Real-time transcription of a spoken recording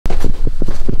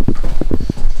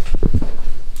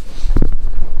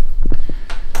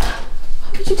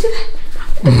do that?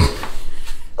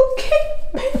 Okay,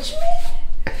 Benjamin.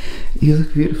 You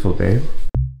look beautiful, babe.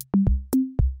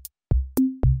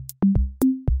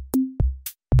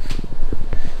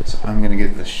 So I'm gonna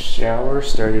get the shower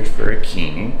started for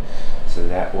Akinyi, so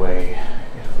that way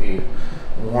it'll be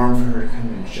warm for her to come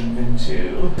and jump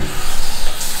into.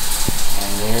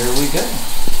 And there we go.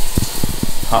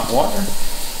 Hot water.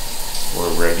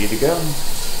 We're ready to go.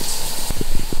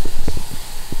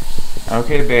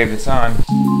 Okay, babe, it's on.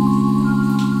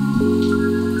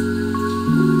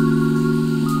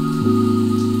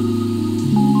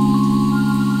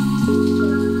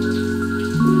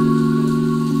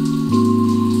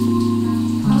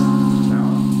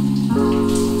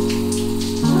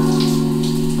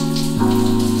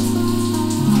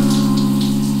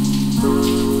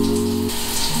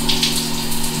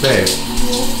 Babe,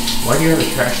 why do you have a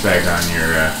trash bag on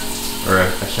your, or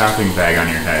a shopping bag on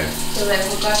your head? Because I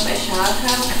forgot my shower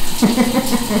cap.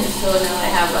 So now I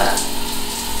have a,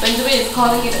 Benjamin is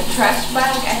calling it a trash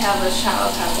bag. I have a shower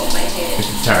cap on my head. It's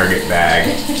a Target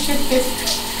bag.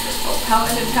 Well, how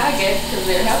in the Target? Because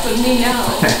they're helping me now.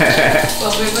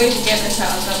 Well, we're going to get the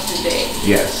shower cap today.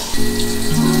 Yes.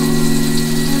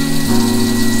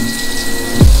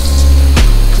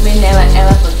 You may never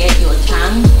ever forget your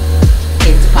tongue.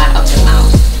 It's part of the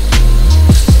mouth.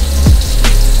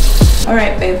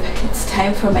 Alright babe, it's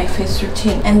time for my face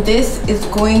routine. And this is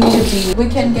going to be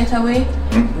weekend getaway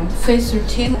face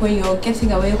routine. When you're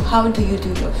getting away, how do you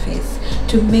do your face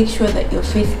to make sure that your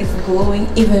face is glowing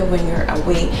even when you're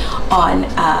away on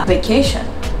vacation?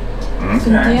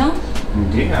 Okay.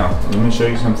 Deal? Let me show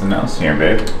you something else here,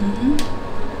 babe.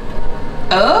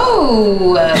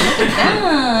 Oh, look at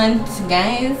that,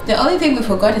 guys. The only thing we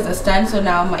forgot is a stand, so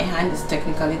now my hand is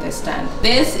technically the stand.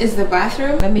 This is the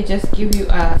bathroom. Let me just give you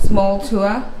a small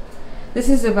tour. This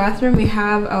is the bathroom. We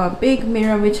have our big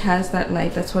mirror which has that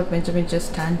light. That's what Benjamin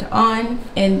just turned on.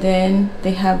 And then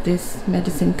they have this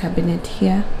medicine cabinet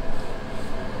here.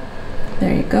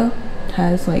 There you go. It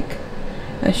has like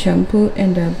a shampoo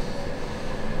and a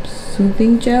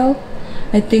soothing gel,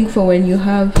 I think, for when you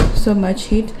have so much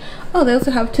heat. Oh, they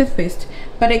also have toothpaste,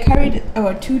 but I carried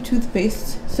our 2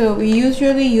 toothpastes, so we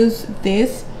usually use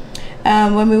this.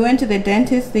 When we went to the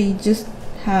dentist, they just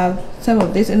have some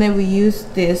of this, and then we use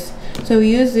this. So we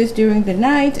use this during the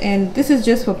night, and this is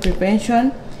just for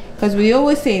prevention, because we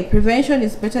always say prevention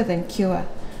is better than cure.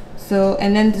 So,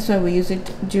 and then this one we use it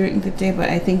during the day, but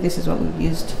I think this is what we've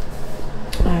used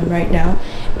right now.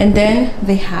 And then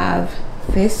they have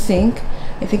this sink.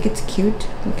 I think it's cute.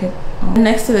 Look at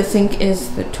next to the sink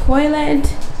is the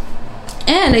toilet.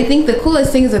 And I think the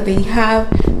coolest thing is that they have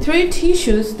 3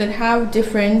 tissues that have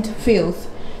different feels.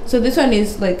 So this one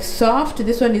is like soft,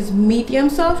 this one is medium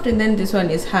soft, and then this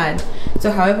one is hard. So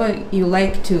however you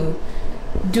like to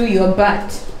do your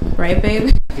butt, right babe?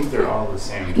 I think they're all the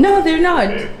same. No, they're not.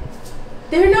 Babe.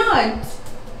 They're not.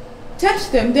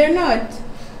 Touch them, they're not.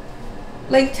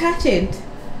 Like touch it.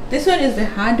 This one is the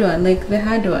hard one, like the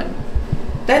hard one.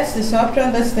 That's the soft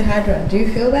one, that's the hard one. Do you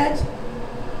feel that?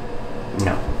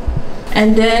 No.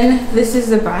 And then this is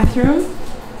the bathroom.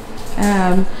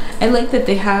 I like that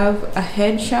they have a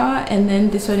head shower, and then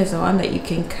this one is the one that you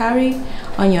can carry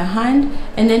on your hand,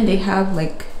 and then they have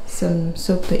like some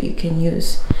soap that you can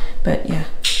use. But yeah,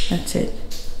 that's it.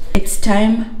 It's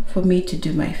time for me to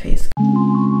do my face.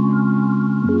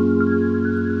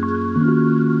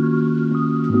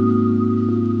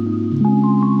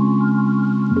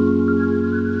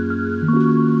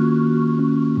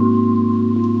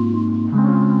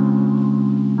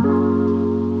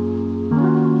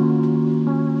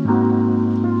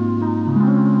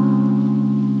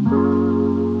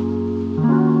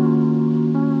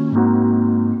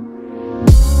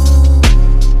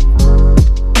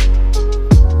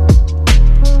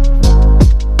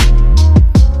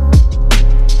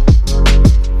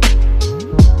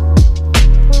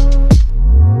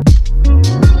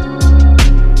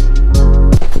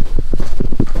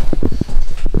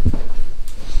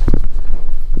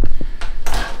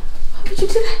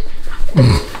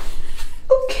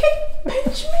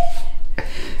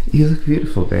 You look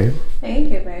beautiful, babe.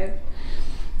 Thank you, babe.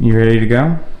 You ready to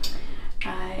go?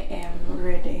 I am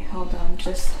ready. Hold on,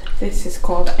 just this is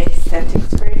called a setting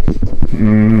spray.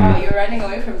 Oh, you're running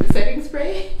away from the setting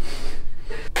spray?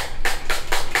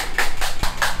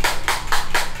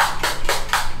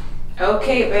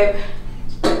 Okay, babe.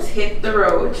 Let's hit the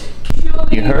road.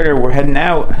 You heard her, we're heading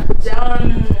out.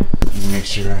 Done. Make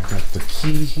sure I got the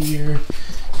key here.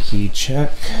 Key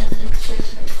check. Let me check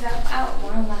myself out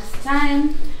one last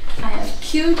time. I am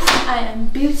cute, I am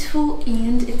beautiful,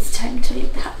 and it's time to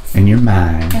leave the house. And you're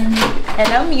mine. And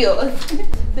and I'm yours.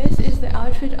 This is the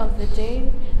outfit of the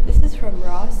day. This is from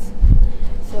Ross.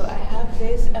 So I have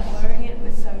this, I'm wearing it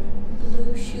with some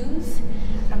blue shoes.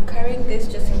 I'm carrying this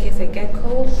just in case I get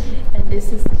cold. And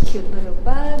this is the cute little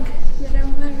bag that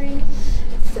I'm wearing.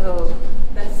 So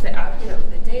that's the outfit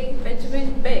of the day.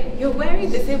 Benjamin, babe, you're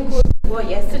wearing the same clothes you wore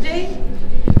yesterday?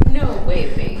 No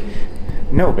way, babe.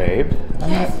 No, babe.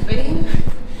 Yes, babe.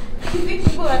 You think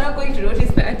people are not going to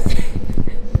notice that?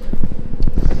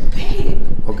 Babe.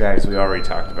 Well, guys, we already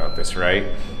talked about this, right?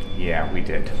 Yeah, we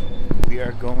did. We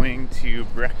are going to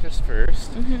breakfast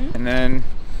first, and then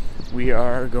we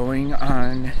are going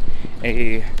on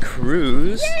a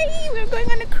cruise. Yay! We're going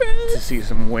on a cruise to see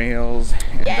some whales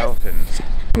and dolphins.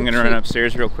 I'm gonna run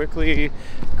upstairs real quickly,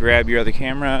 grab your other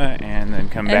camera, and then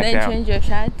come back down. And then change your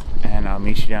shot. And I'll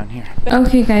meet you down here.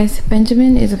 Okay guys,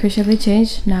 Benjamin is officially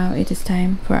changed. Now it is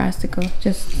time for us to go.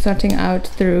 Just sorting out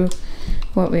through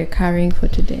what we're carrying for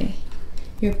today.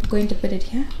 You're going to put it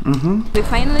here? We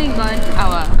finally got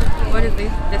our, what is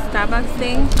this? The Starbucks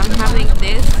thing. I'm having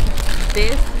this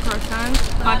croissant,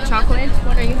 hot chocolate.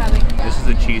 What are you having? This is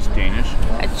a cheese Danish.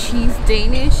 A cheese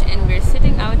Danish, and we're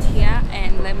sitting out here,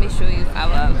 and let me show you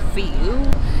our view.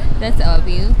 That's our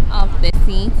view of the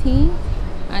city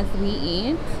as we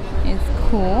eat. It's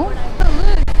cool. Oh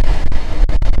look!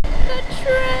 The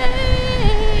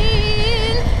train!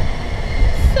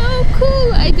 So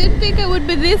cool! I didn't think I would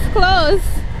be this close.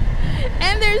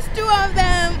 And there's 2 of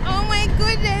them! Oh my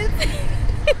goodness!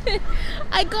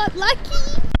 I got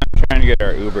lucky! I'm trying to get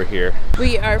our Uber here.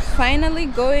 We are finally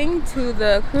going to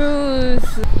the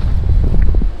cruise. Do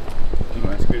you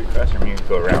want to scoot across or you can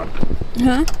go around?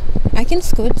 Huh? I can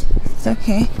scoot. It's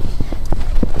okay.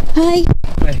 Hi.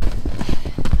 Hi.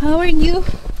 How are you?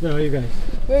 How are you guys?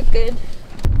 We're good.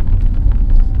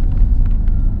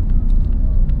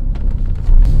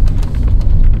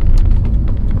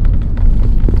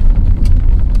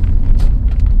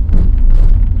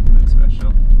 That's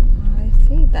special. Oh, I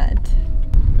see that.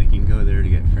 Like you can go there to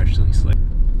get freshly sliced.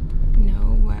 No,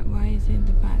 why is it in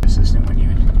the back? Assistant when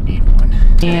you need one.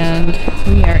 And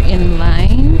we are in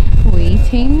line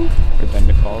waiting. For them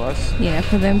to call us? Yeah,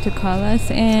 for them to call us,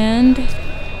 and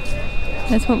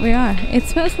that's what we are. It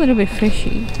smells a little bit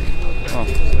fishy. Oh,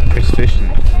 there's fish in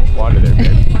the water there,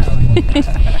 babe.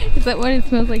 Is that what it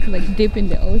smells like? Like dip in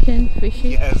the ocean, fishy?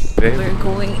 Yes. Babe. We're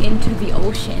going into the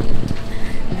ocean.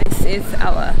 This is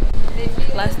our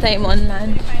last time on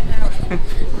land.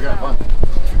 We got fun.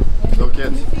 No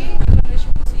kids.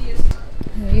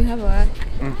 You have our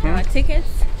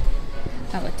tickets.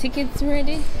 Our tickets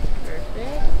ready.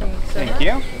 Thank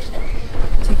you.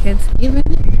 Tickets given.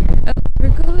 Oh, we're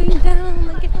going down.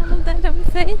 Look at all of that. I'm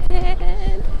excited.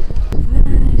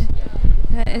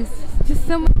 That is just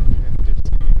so much.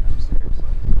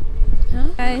 Huh?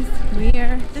 Guys,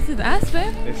 this is us,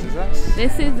 babe. This is us.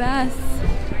 This is us.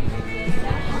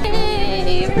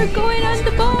 Hey, we're going on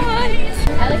the boat.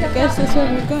 I guess that's where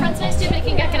we're going. Front's nice too, but it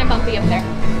can get kind of bumpy up there.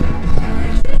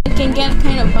 It can get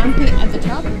kind of bumpy at the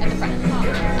top. At the front.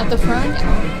 At the front?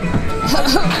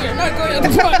 You're not going at the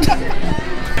front.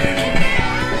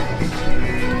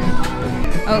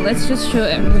 Oh, let's just show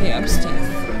everybody upstairs.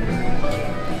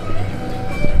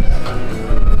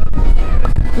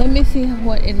 Let me see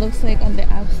what it looks like on the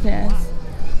upstairs.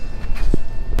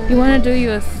 You want to do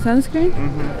your sunscreen?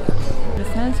 The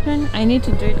sunscreen? I need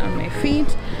to do it on my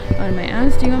feet, on my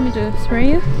arms. Do you want me to spray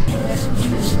you?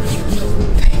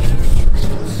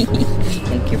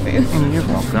 Thank you, babe. You're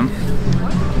welcome.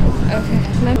 Okay,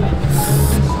 let me.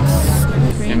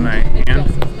 In my hand.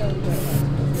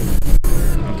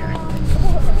 Okay.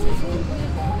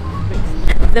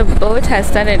 The boat has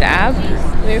started up.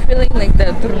 We're feeling like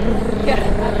the.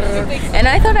 And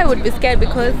I thought I would be scared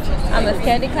because I'm a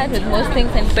scaredy cat with most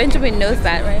things, and Benjamin knows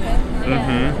that, right?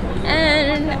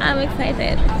 And I'm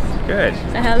excited. Good.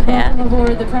 I have here.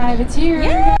 Aboard the privateer.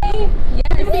 Yay!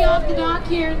 We'll be off the dock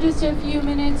here in just a few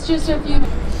minutes.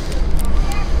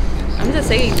 I'm just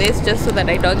saying this just so that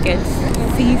I don't get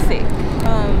seasick.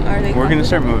 Are they? We're gonna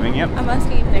start moving. Yep. I'm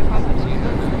asking if they're comfortable.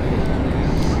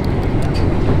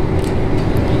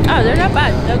 Oh, they're not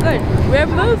bad. They're good. We're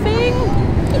moving.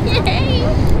 Yay!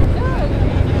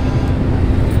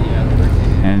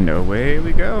 And away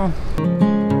we go.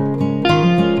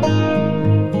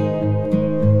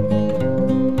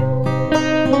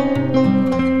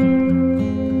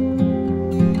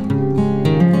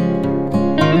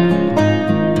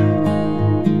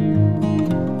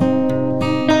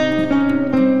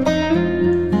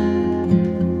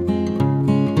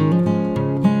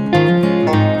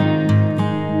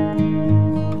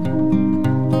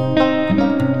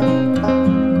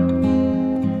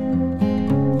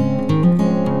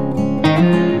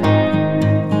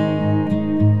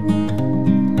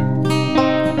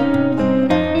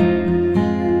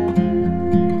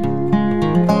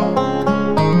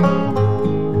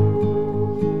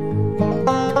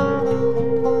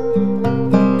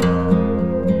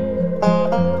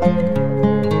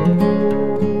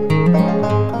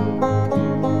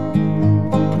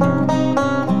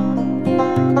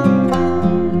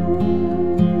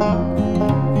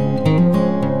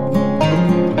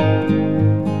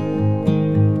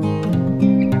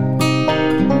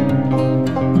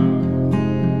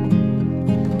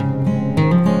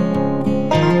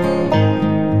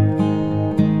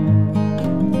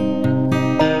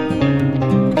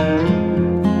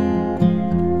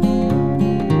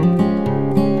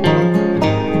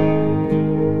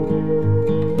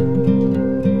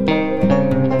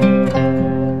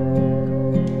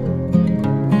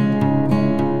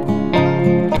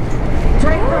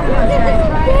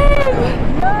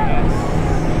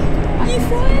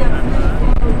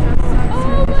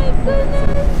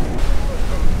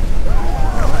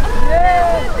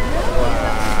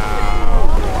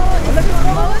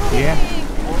 Yeah.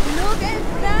 Look at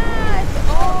that!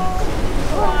 Oh,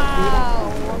 wow!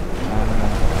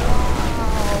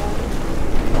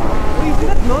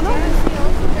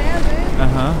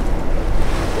 Uh-huh.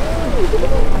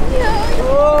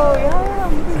 Oh,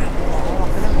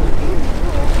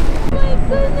 my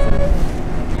goodness!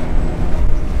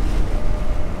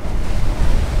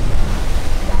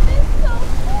 That is so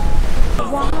cool!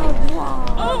 Wow!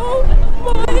 Oh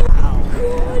my god!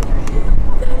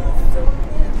 That is so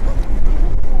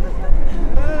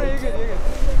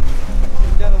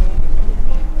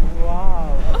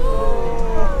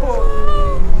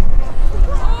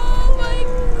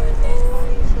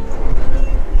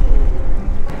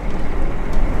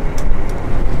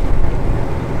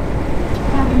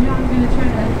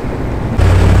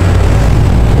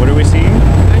What are we seeing?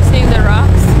 We're seeing the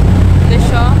rocks, the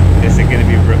shore. Is it going to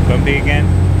be bumpy again?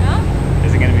 Huh?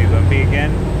 Is it going to be bumpy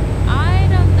again? I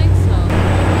don't think so.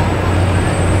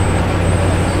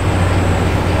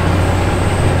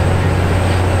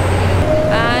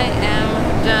 I am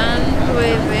done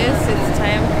with this. It's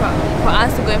time for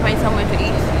us to go and find somewhere to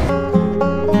eat.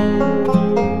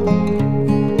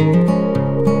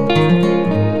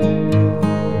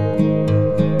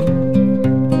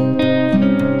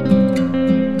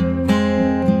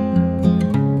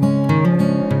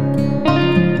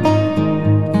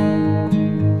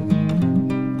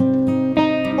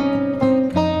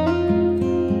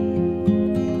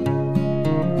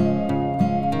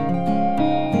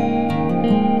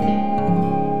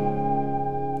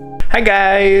 Hi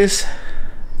guys!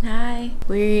 Hi,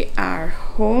 we are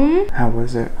home. How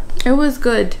was it? It was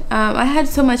good. I had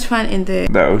so much fun in the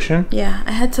ocean? Yeah,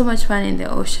 I had so much fun in the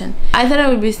ocean. I thought I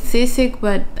would be seasick,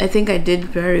 but I think I did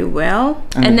very well.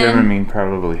 And the Dramamine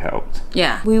probably helped.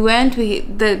 Yeah, we went.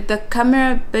 The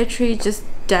camera battery just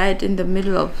died in the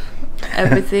middle of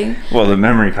everything. Well, the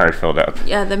memory card filled up.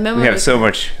 Yeah, the memory. We have so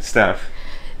much stuff.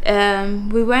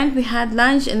 We went, we had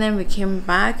lunch, and then we came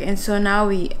back, and so now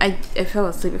I fell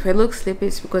asleep. If I look sleepy,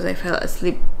 it's because I fell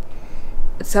asleep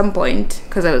at some point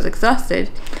because I was exhausted.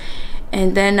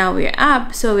 And then now we're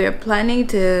up, so we're planning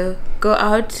to go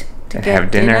out to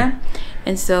get dinner.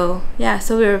 And so yeah,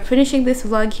 so we're finishing this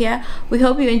vlog here. We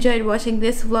hope you enjoyed watching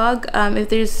this vlog. If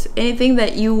there's anything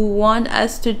that you want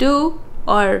us to do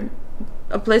or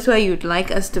a place where you'd like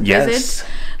us to visit,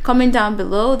 comment down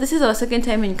below. This is our second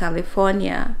time in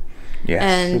California. Yes,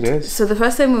 and it is. So the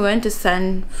first time we went to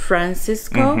San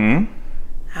Francisco.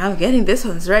 I'm getting this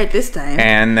one's right this time.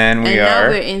 And then now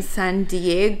we're in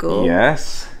Sandiego.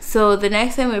 Yes. So the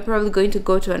next time we're probably going to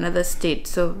go to another state.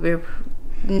 So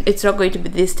it's not going to be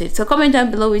this state. So comment down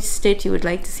below which state you would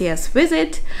like to see us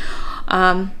visit.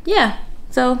 Yeah.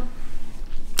 So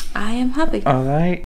I am happy. All right.